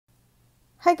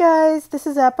Hi guys, this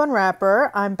is App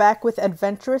Unwrapper. I'm back with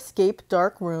Adventure Escape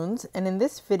Dark Runes, and in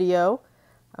this video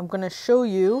I'm going to show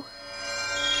you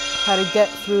how to get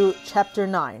through Chapter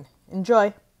 9.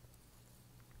 Enjoy!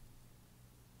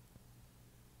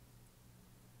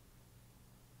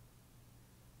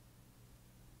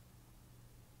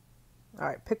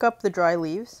 Alright, pick up the dry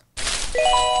leaves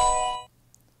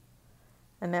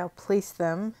and now place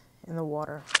them in the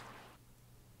water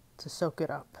to soak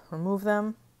it up. Remove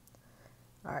them.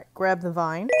 Alright, grab the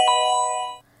vine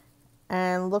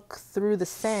and look through the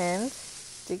sand,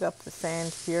 dig up the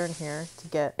sand here and here to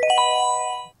get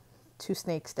 2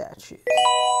 snake statues.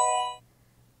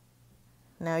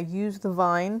 Now use the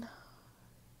vine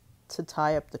to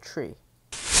tie up the tree.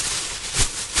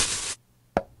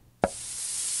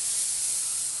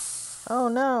 Oh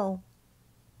no!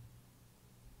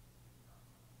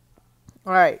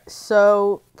 Alright,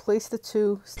 so place the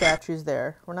 2 statues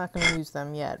there. We're not going to use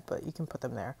them yet, but you can put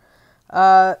them there.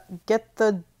 Get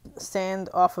the sand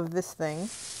off of this thing,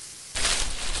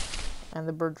 and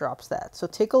the bird drops that. So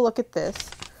take a look at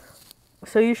this.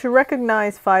 So you should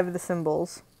recognize 5 of the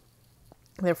symbols.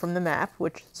 They're from the map,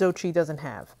 which Xochi doesn't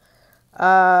have.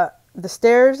 The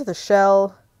stairs, the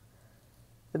shell,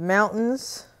 the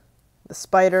mountains, the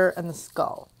spider, and the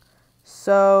skull.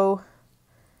 So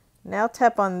now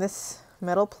tap on this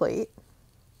metal plate,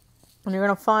 and you're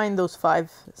going to find those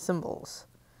 5 symbols.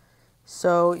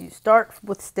 So you start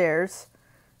with stairs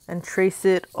and trace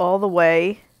it all the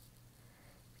way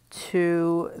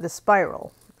to the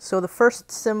spiral. So the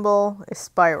first symbol is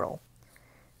spiral.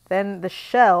 Then the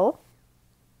shell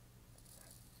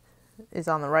is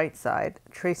on the right side.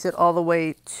 Trace it all the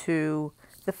way to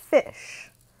the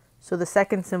fish. So the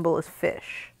second symbol is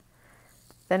fish.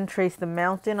 Then trace the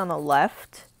mountain on the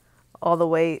left all the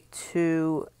way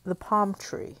to the palm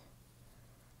tree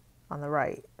on the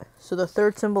right. So the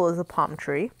third symbol is the palm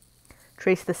tree.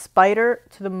 Trace the spider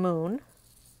to the moon,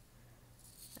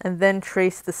 and then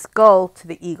trace the skull to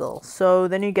the eagle. So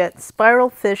then you get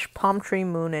spiral, fish, palm tree,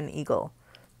 moon, and eagle.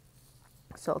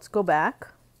 So let's go back.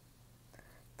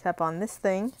 Tap on this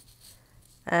thing,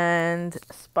 and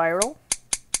spiral,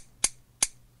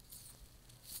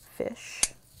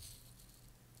 fish,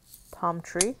 palm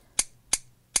tree,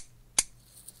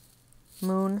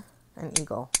 moon, and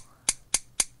eagle.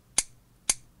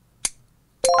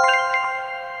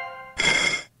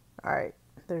 Alright,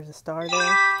 there's a star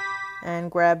there.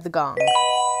 And grab the gong.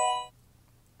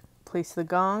 Place the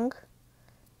gong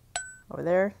over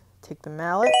there. Take the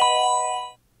mallet.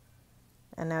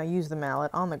 And now use the mallet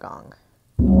on the gong.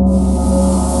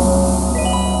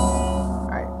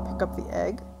 Alright, pick up the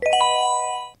egg.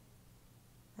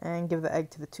 And give the egg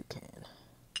to the toucan.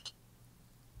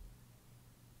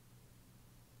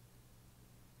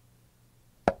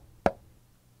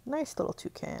 Nice little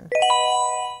toucan.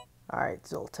 Alright,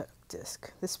 Zoltec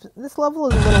disc. This level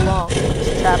is a little long.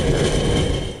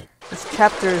 This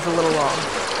chapter is a little long.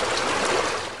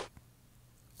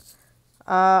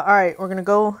 Alright, we're gonna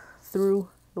go through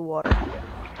the water.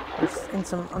 We're in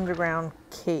some underground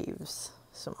caves.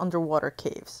 Some underwater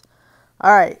caves.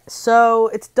 Alright, so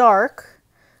it's dark,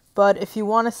 but if you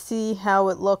want to see how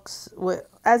it looks,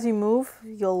 as you move,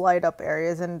 you'll light up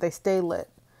areas and they stay lit.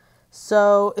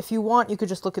 So if you want, you could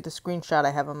just look at the screenshot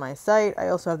I have on my site. I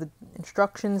also have the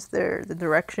instructions there, the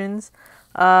directions.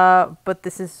 But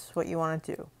this is what you want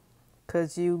to do,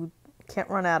 because you can't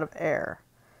run out of air.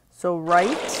 So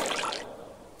right,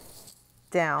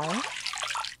 down,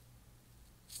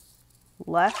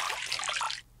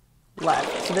 left,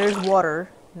 left. So there's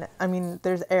water. I mean,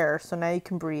 there's air, so now you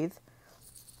can breathe.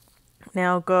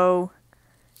 Now go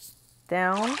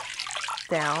down,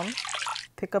 down.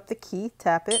 Pick up the key,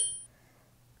 tap it.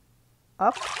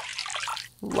 Up,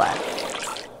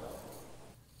 left.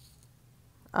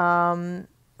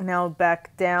 Now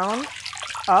back down,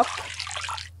 up,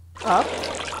 up,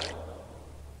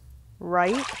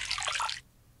 right,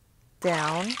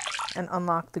 down, and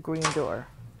unlock the green door.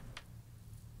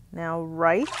 Now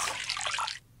right,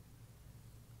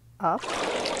 up,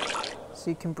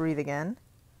 so you can breathe again.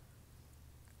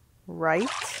 Right,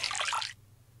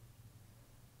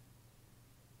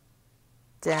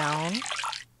 down,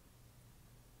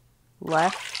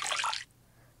 left.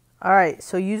 Alright,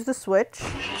 so use the switch,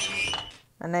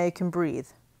 and now you can breathe.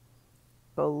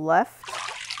 Go left,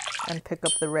 and pick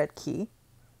up the red key.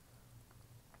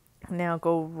 Now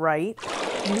go right,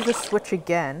 use the switch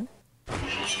again.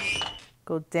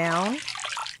 Go down,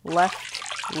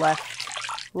 left,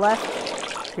 left,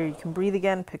 left. Here you can breathe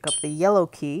again, pick up the yellow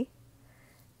key.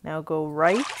 Now go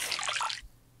right,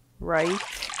 right,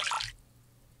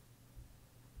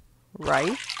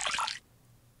 right,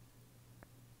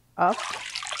 up,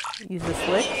 Use the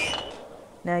switch.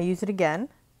 Now use it again.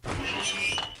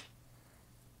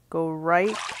 Go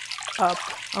right up,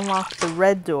 unlock the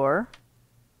red door.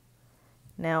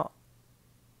 Now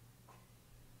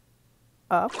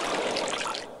up,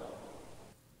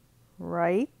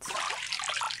 right,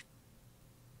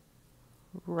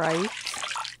 right,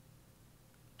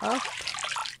 up,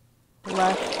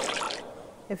 left.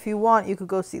 If you want, you could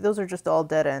go see, those are just all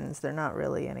dead ends. They're not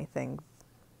really anything.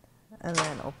 And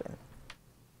then open.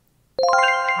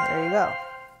 There you go.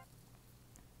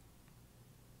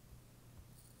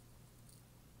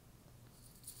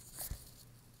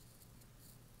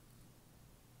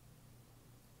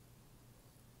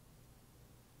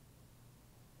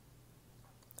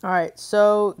 Alright,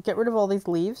 so get rid of all these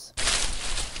leaves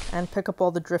and pick up all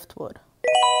the driftwood.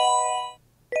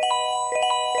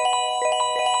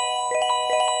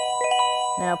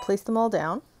 Now place them all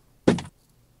down.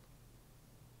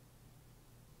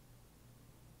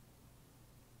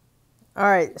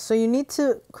 Alright, so you need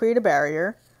to create a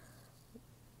barrier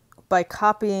by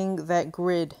copying that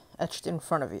grid etched in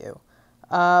front of you.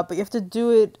 But you have to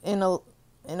do it in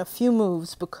a few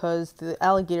moves because the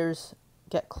alligators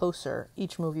get closer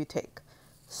each move you take.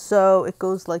 So it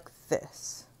goes like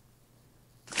this.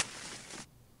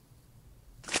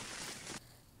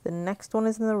 The next one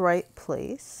is in the right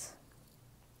place.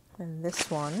 And this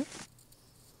one.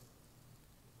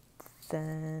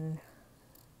 Then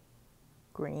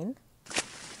green.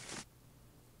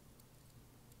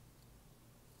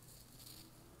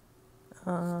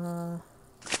 There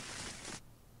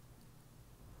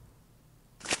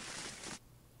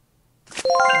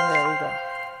we go.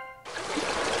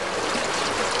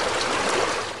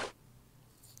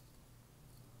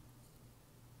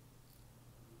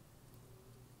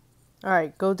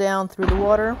 Alright, go down through the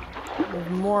water. There's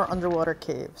more underwater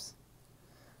caves.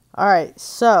 Alright,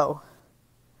 so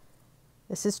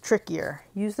this is trickier.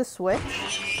 Use the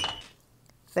switch,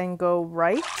 then go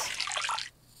right,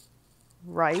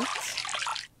 right,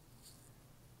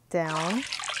 down,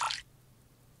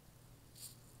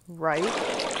 right,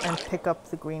 and pick up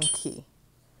the green key.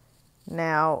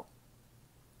 Now,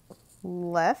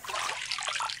 left,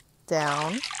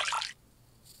 down,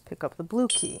 pick up the blue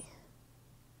key.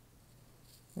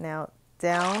 Now,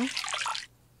 down,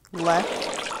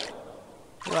 left,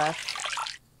 left,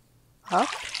 up,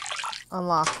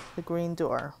 unlock the green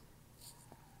door.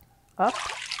 Up,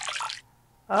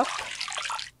 up,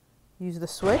 use the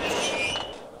switch,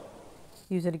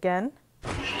 use it again.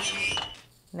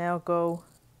 Now go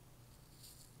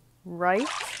right,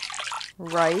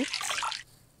 right,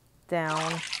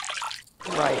 down,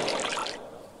 right,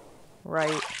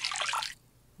 right,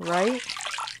 right,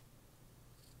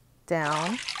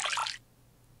 down,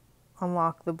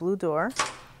 unlock the blue door,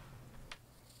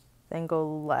 then go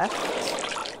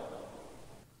left,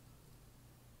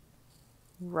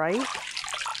 right,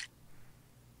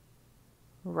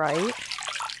 right,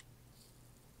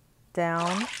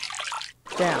 down,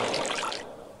 down,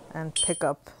 and pick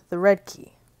up the red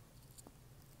key.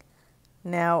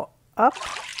 Now up,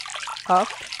 up,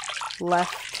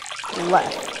 left,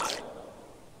 left,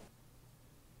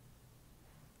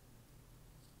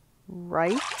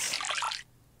 right,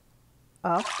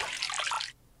 up,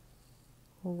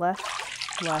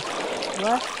 left, left,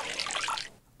 left,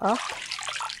 up,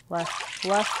 left,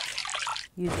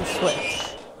 left, use the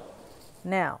switch.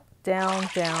 Now, down,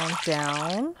 down,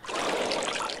 down,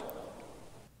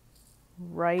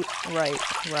 right,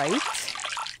 right, right,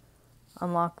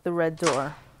 unlock the red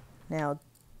door. Now,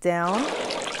 down,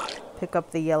 pick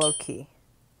up the yellow key.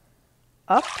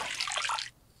 Up,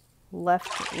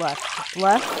 left, left,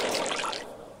 left,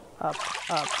 up,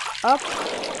 up, up,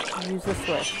 use the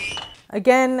switch.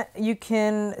 Again, you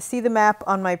can see the map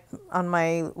on my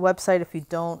website if you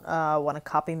don't want to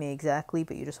copy me exactly,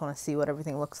 but you just want to see what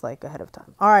everything looks like ahead of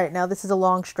time. All right, now this is a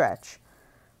long stretch.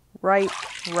 Right,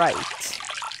 right,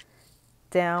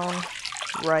 down,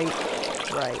 right,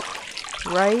 right,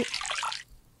 right,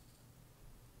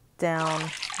 down,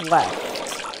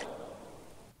 left,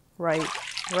 right,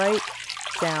 right,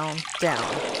 down,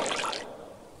 down,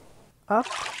 up,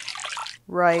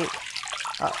 right,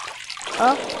 up,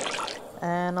 up,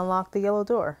 and unlock the yellow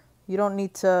door. You don't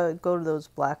need to go to those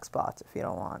black spots if you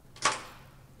don't want.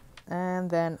 And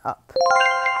then up.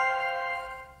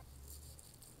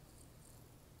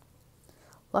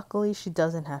 Luckily, she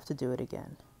doesn't have to do it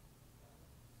again.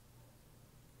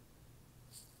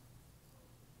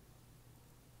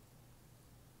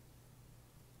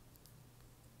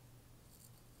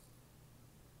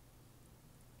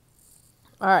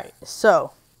 All right,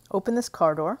 so open this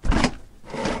car door.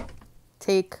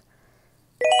 Take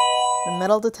the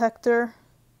metal detector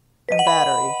and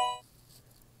battery.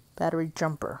 Battery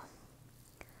jumper.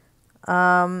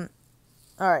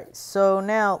 Alright, so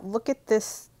now look at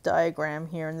this diagram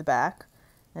here in the back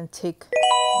and take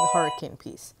the hurricane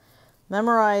piece.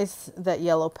 Memorize that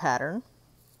yellow pattern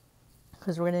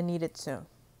because we're going to need it soon.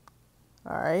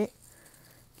 Alright,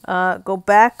 go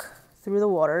back through the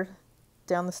water,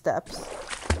 down the steps,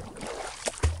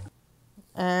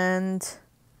 and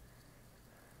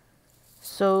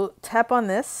so tap on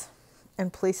this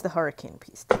and place the hurricane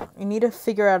piece down. You need to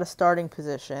figure out a starting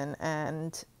position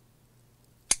and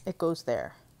it goes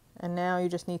there. And now you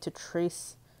just need to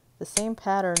trace the same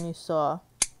pattern you saw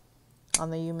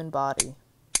on the human body.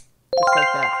 Just like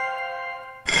that.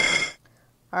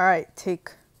 Alright, take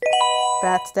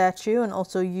bat statue and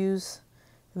also use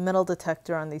the metal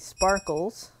detector on these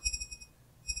sparkles.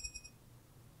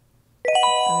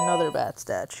 Another bat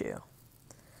statue.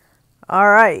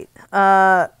 Alright,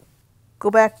 go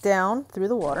back down through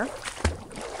the water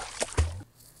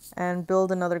and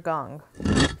build another gong.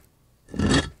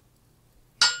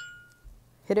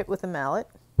 Hit it with a mallet.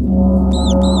 And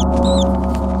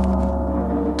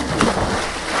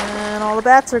all the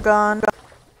bats are gone.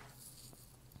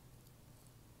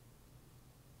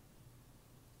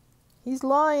 He's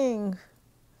lying.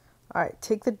 Alright,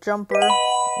 take the jumper,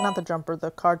 not the jumper,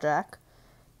 the car jack.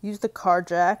 Use the car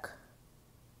jack.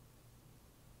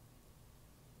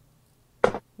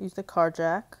 Use the car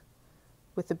jack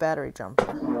with the battery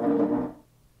jumper.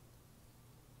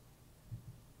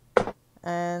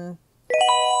 And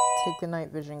take the night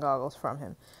vision goggles from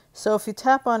him. So if you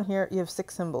tap on here, you have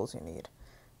 6 symbols you need.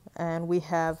 And we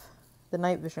have the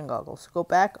night vision goggles. Go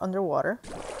back underwater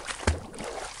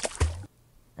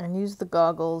and use the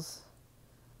goggles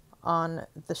on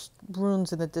the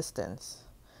runes in the distance.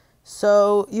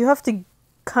 So you have to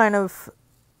kind of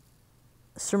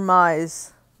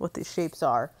surmise what these shapes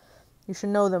are. You should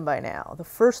know them by now. The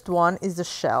first one is the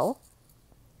shell,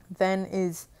 then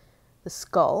is the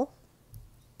skull,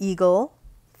 eagle,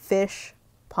 fish,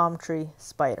 palm tree,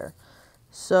 spider.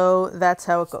 So that's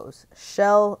how it goes.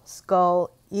 Shell,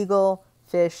 skull, eagle,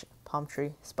 fish, palm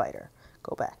tree, spider.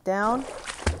 Go back down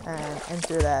and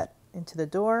enter that into the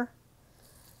door.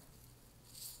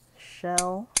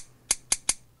 Shell,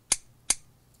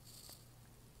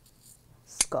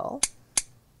 skull,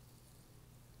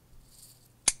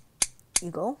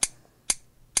 eagle,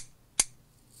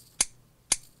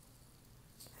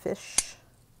 fish,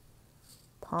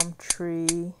 palm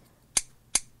tree,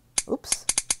 oops,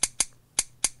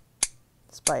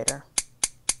 spider.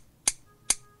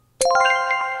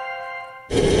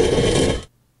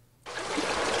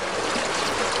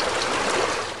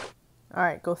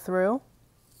 Alright, go through.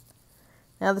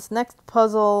 Now this next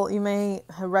puzzle, you may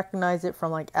recognize it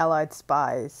from like Allied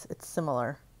Spies. It's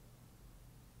similar.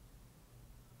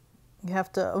 You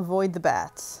have to avoid the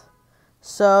bats.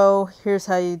 So here's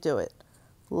how you do it.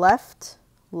 Left,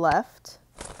 left,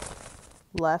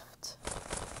 left,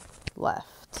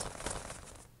 left.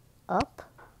 Up,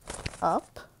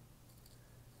 up,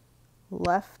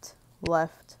 left,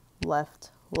 left,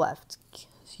 left, left.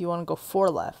 So you want to go 4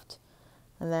 left.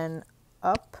 And then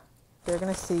up. They're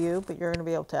going to see you, but you're going to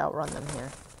be able to outrun them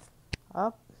here.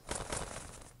 Up,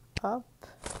 up.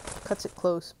 Cuts it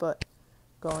close, but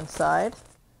go inside.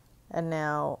 And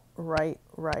now right,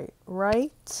 right,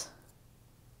 right.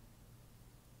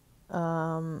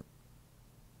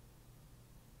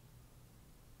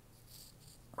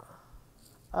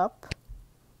 Up.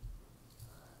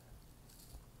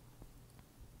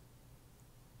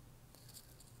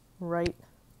 Right,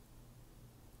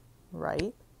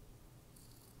 right.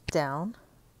 Down,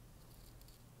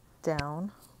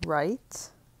 down, right,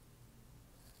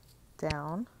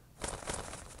 down,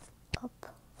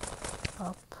 up,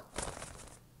 up,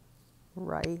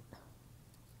 right,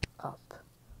 up,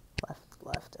 left,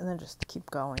 left, and then just keep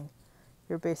going.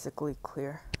 You're basically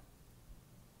clear.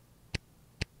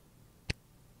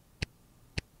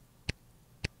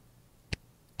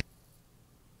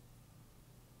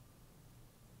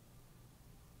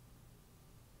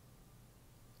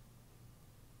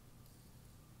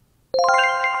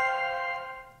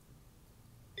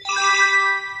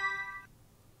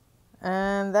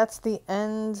 And that's the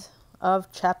end of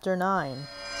chapter 9.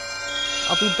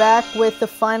 I'll be back with the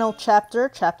final chapter,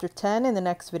 chapter 10, in the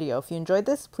next video. If you enjoyed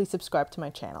this, please subscribe to my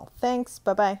channel. Thanks.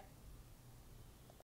 Bye-bye.